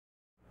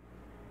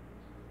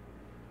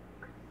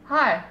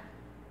Hi,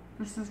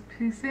 this is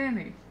P.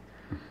 Sandy.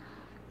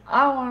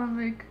 I want to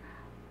make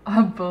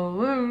a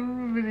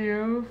balloon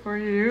video for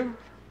you.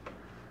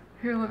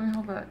 Here, let me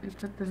hold that. You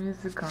put the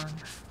music on.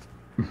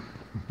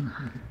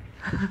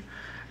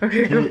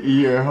 Okay, go.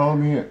 You're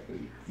holding it.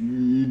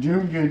 You're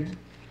doing good.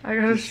 I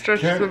gotta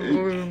stretch the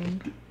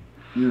balloon.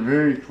 You're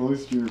very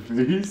close to your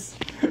face.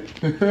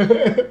 Oh,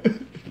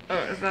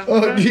 is that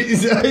Oh,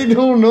 jeez, I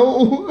don't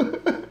know.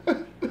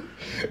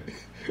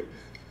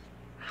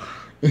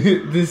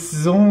 This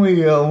is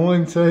only a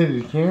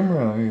one-sided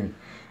camera here.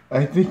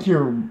 I think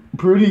you're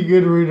pretty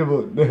good right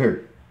about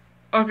there.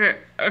 Okay,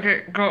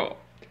 go.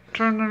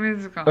 Turn the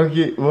music on.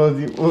 Okay, well,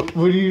 what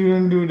are you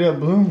gonna do with that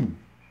balloon?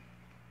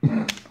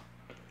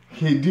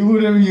 Okay, do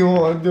whatever you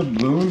want with the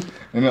balloon,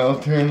 and I'll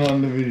turn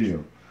on the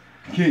video.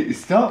 Okay,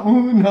 stop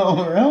moving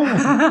all around.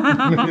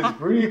 It's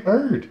pretty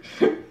hard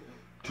to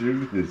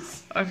do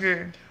this.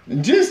 Okay.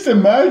 Just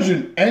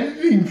imagine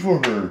editing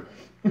for her.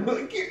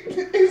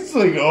 It's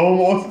like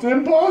almost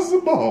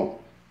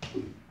impossible.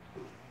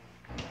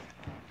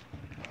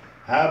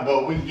 How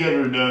about we get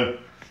her done?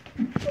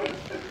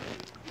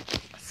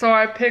 So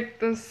I picked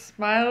the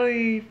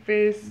smiley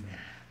face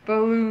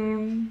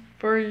balloon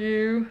for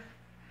you.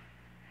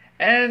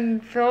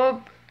 And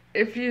Philip,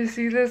 if you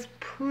see this,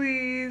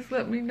 please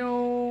let me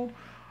know.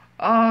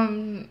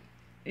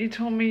 You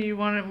told me you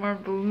wanted more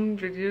balloon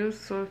videos,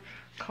 so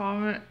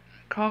comment,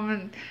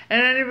 and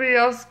anybody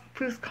else,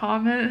 please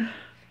comment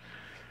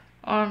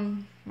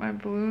on my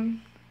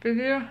balloon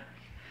video,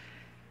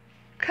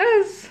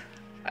 'cause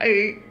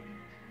I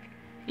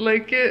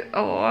like it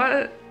a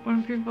lot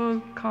when people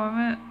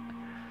comment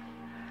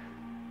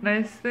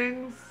nice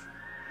things.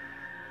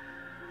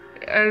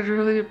 I'd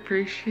really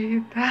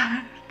appreciate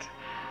that.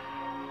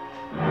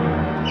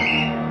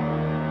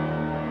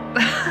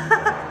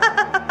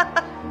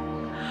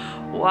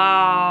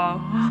 Wow.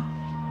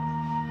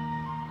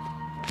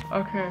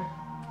 Okay,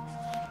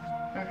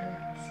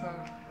 so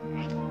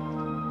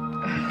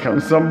Come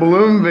some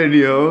balloon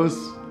videos,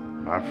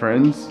 my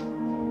friends.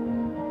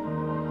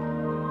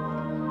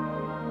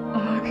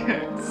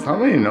 okay.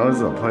 Somebody knows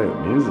how to play with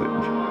music.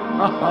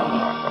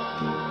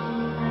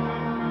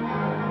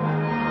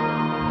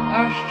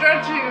 I'm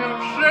stretching.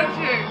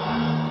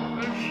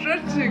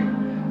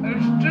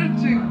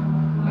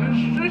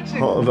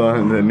 Hold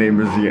on, the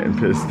neighbors are getting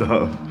pissed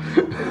off.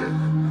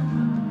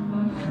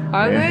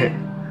 Are they?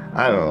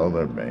 I don't know,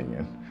 they're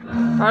banging.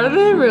 Are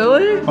they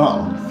really?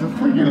 Oh, it's a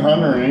freaking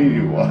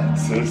 180 watt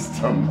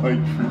system. Like,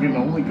 freaking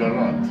only got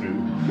on 2.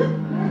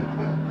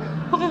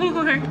 Oh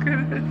my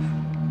goodness.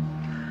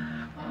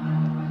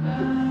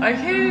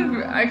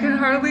 I can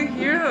hardly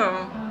hear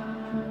them.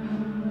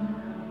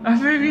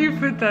 Maybe you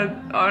put that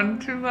on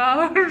too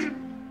loud.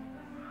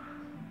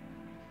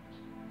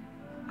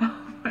 Oh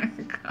my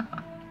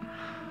god.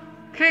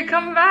 Okay,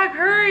 come back,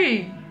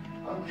 hurry.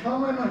 I'm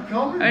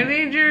coming. I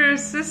need your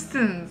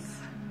assistance.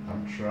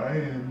 I'm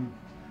trying.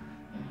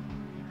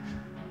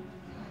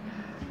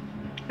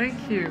 Thank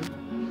you.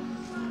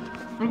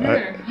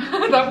 Okay.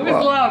 That was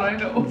loud, I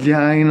know.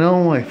 Yeah, I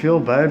know. I feel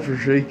bad for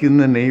shaking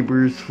the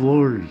neighbors'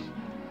 floors.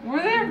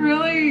 Were they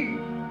really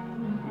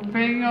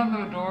banging on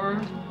the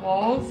door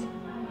walls?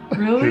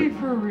 Really?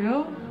 For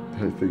real?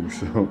 I think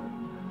so.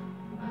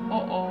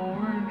 Uh-oh,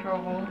 we're in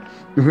trouble.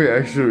 We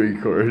actually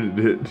recorded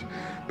it,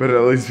 but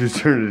at least we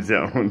turned it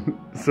down.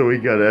 So we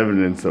got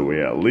evidence that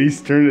we at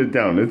least turned it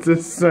down. It's a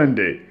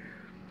Sunday.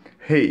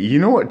 Hey, you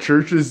know what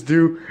churches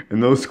do in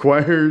those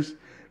choirs?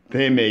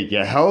 They make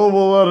a hell of a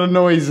lot of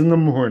noise in the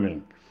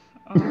morning.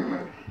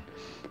 Okay.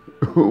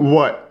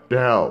 What the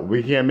hell?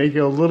 We can't make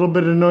a little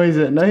bit of noise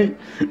at night?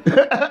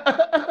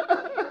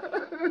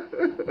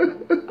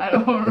 I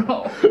don't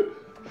know.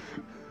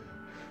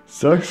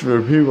 Sucks for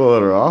people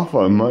that are off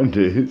on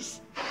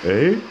Mondays.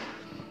 Eh?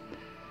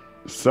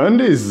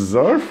 Sundays is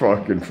our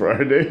fucking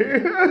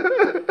Friday.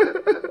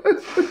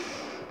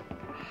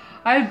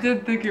 I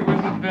did think it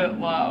was a bit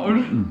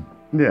loud.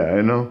 Yeah,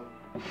 I know.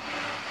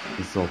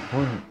 That's the whole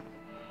point.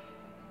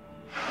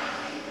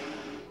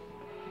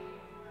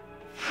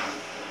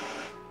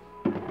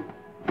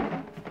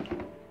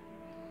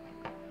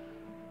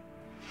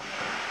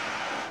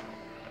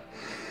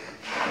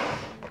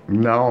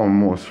 Now I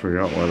almost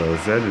forgot what I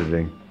was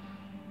editing.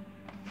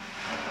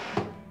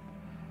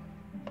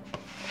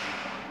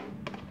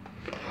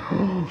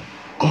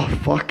 Oh,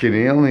 fucking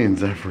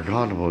aliens. I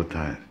forgot about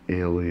that.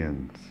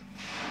 Aliens.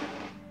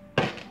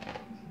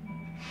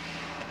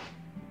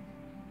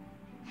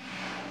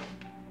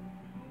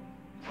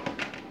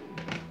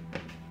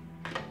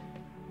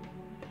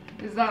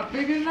 Is that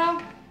big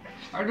enough?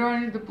 Or do I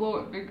need to blow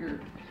it bigger?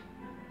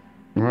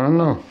 I don't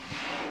know.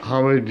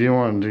 How big do you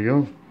want it to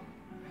go?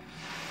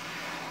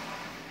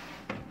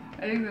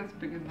 I think that's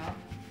big enough.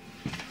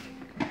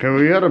 Okay,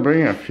 we gotta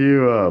bring a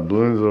few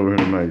balloons over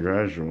to my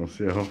garage and we'll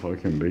see how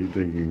fucking big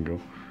they can go.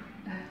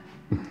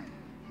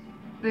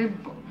 They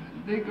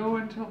go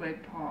until they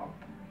pop.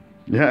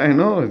 Yeah, I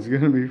know. It's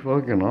gonna be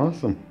fucking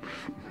awesome.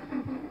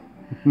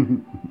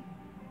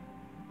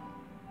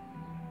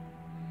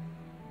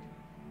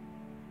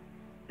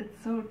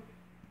 It's so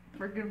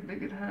Freaking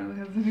Big and Harley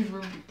hasn't even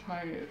room to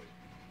tie it.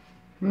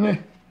 Meh.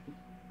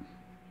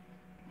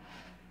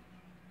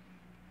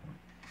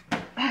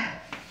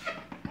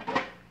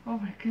 Oh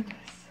my goodness.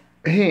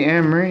 Hey,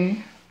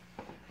 Anne-Marie.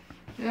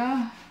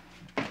 Yeah?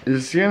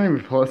 Is it gonna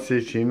be plus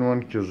 18 one?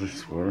 Because I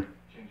swore.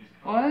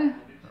 What?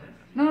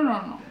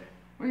 No.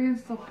 We can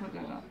still put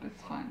it up.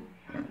 It's fine.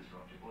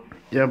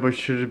 Yeah, but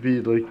should it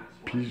be like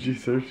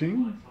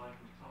PG-13?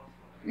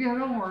 Yeah,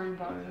 don't worry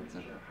about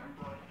it.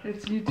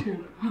 It's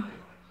YouTube.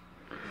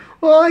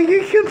 Well, I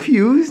get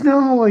confused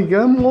now. Like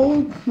I'm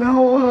old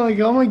now. Like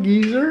I'm a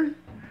geezer.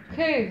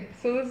 Okay,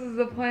 so this is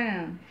the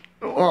plan.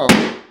 Oh.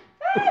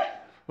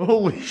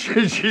 Holy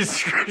shit! She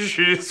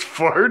just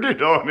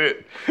farted on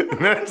it, and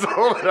that's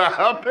all that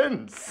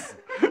happens.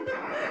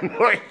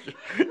 Like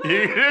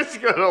you just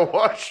gotta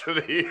watch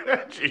the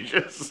edge. You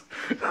just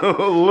a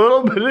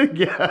little bit of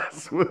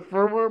gas from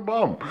her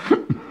bum.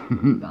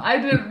 I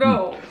didn't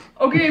know.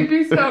 Okay,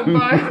 peace out.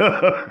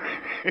 Bye.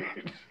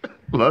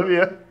 Love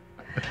ya.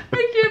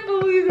 I can't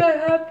believe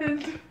that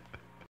happened.